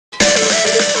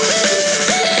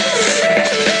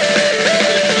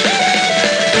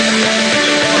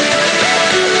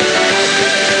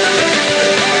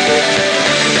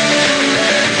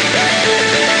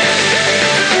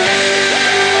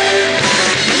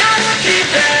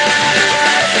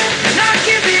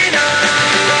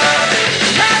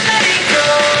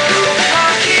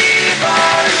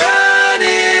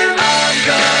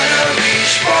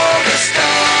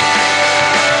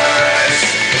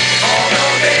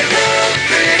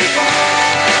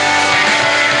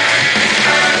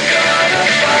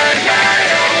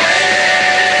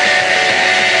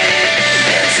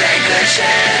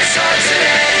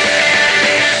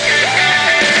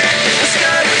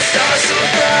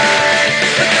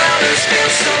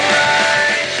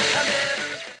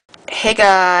Hey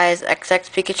guys,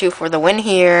 xxPikachu for the win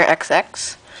here,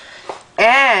 XX.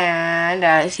 And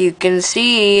as you can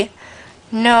see,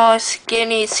 no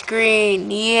skinny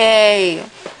screen, yay!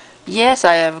 Yes,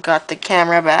 I have got the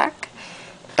camera back,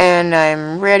 and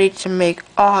I'm ready to make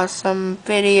awesome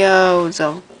videos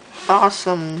of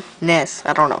awesomeness.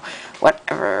 I don't know,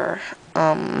 whatever,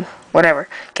 whatever.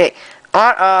 Okay,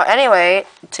 anyway,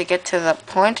 to get to the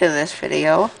point of this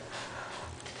video,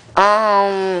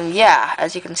 yeah,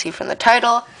 as you can see from the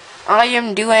title, I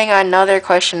am doing another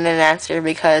question and answer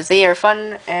because they are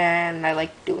fun and I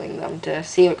like doing them to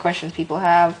see what questions people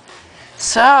have.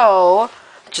 So,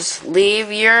 just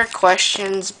leave your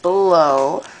questions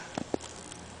below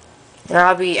and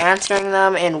I'll be answering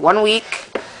them in 1 week.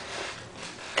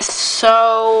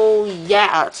 So,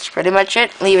 yeah, that's pretty much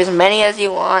it. Leave as many as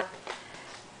you want.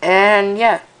 And,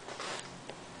 yeah.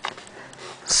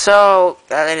 So,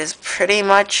 that is pretty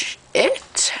much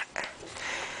it.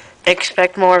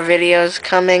 Expect more videos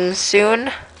coming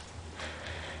soon.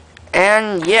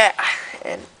 And, yeah.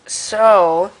 And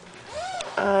so,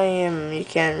 you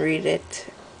can't read it.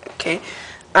 Okay.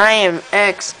 I am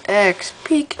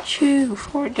xxPikachu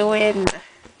for the win.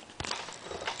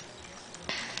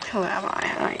 Who am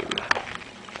I? I am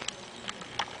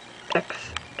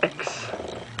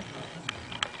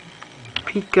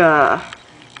xxPika.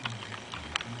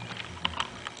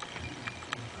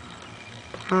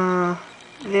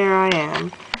 There I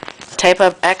am. Type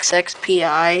up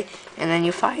xxPI, and then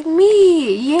you find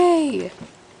me. Yay!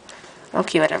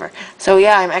 Okay, whatever. So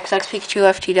yeah, I'm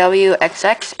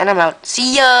xxPikachuFTWxx, and I'm out.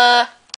 See ya!